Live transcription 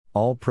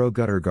All Pro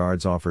Gutter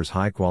Guards offers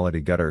high-quality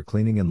gutter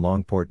cleaning in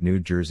Longport, New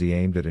Jersey,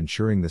 aimed at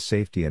ensuring the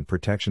safety and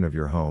protection of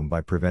your home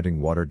by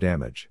preventing water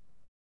damage.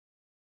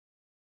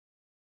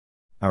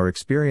 Our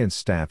experienced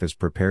staff is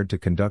prepared to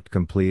conduct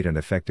complete and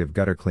effective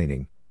gutter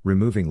cleaning,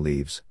 removing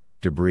leaves,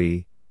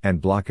 debris,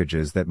 and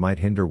blockages that might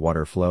hinder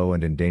water flow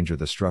and endanger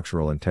the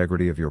structural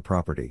integrity of your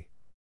property.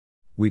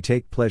 We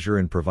take pleasure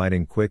in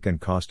providing quick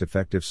and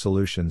cost-effective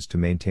solutions to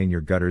maintain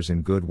your gutters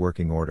in good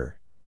working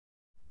order.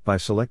 By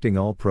selecting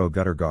All Pro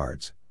Gutter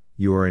Guards,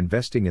 you are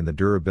investing in the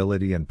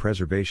durability and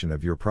preservation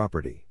of your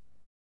property.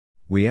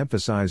 We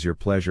emphasize your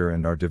pleasure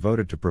and are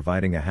devoted to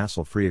providing a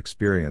hassle-free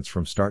experience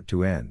from start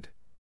to end.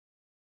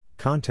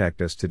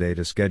 Contact us today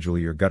to schedule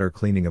your gutter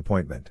cleaning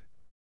appointment.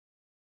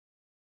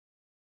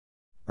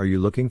 Are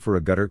you looking for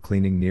a gutter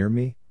cleaning near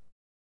me?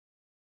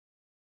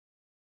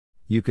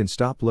 You can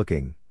stop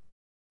looking.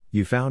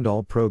 You found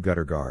All Pro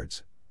Gutter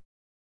Guards.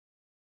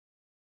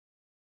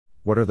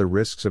 What are the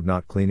risks of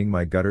not cleaning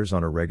my gutters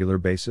on a regular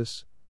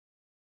basis?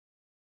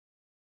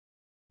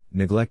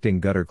 Neglecting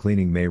gutter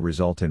cleaning may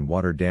result in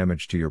water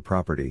damage to your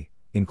property,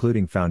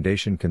 including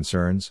foundation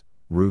concerns,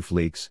 roof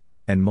leaks,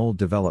 and mold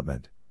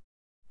development.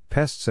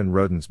 Pests and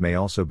rodents may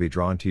also be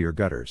drawn to your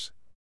gutters.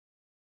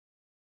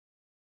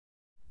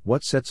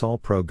 What sets All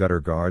Pro Gutter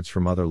Guards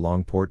from other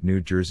Longport, New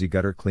Jersey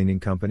gutter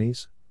cleaning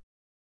companies?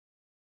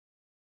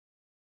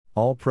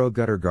 All Pro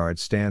Gutter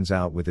Guards stands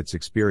out with its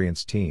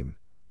experienced team,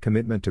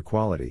 commitment to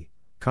quality,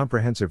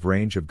 comprehensive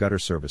range of gutter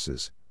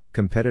services,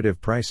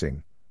 competitive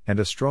pricing, and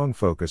a strong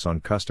focus on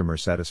customer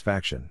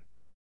satisfaction.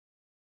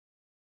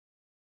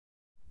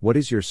 What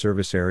is your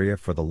service area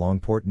for the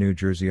Longport, New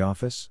Jersey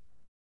office?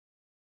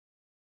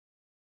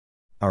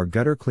 Our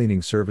gutter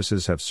cleaning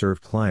services have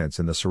served clients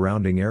in the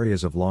surrounding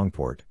areas of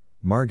Longport,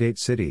 Margate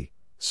City,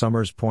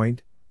 Somers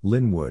Point,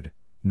 Linwood,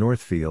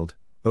 Northfield,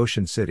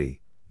 Ocean City,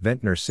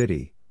 Ventnor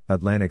City,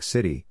 Atlantic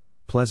City,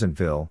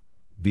 Pleasantville,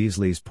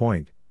 Beasley's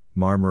Point,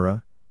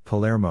 Marmora,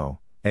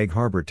 Palermo, Egg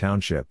Harbor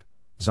Township,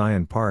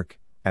 Zion Park,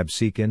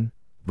 Absecon,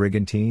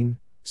 Brigantine,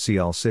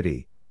 Seal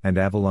City, and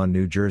Avalon,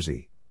 New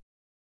Jersey.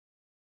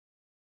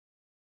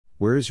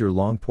 Where is your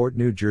Longport,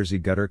 New Jersey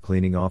gutter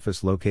cleaning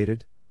office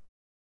located?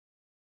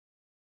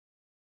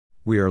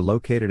 We are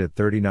located at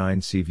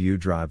 39 Seaview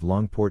Drive,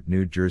 Longport,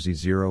 New Jersey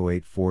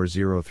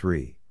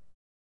 08403.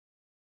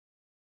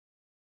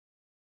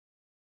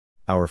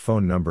 Our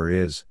phone number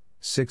is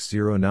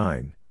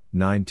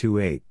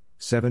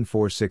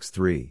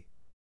 609-928-7463.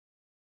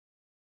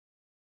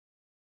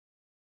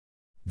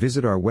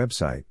 Visit our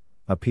website,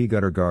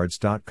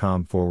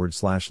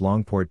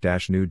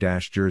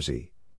 apgutterguards.com/Longport-New-Jersey.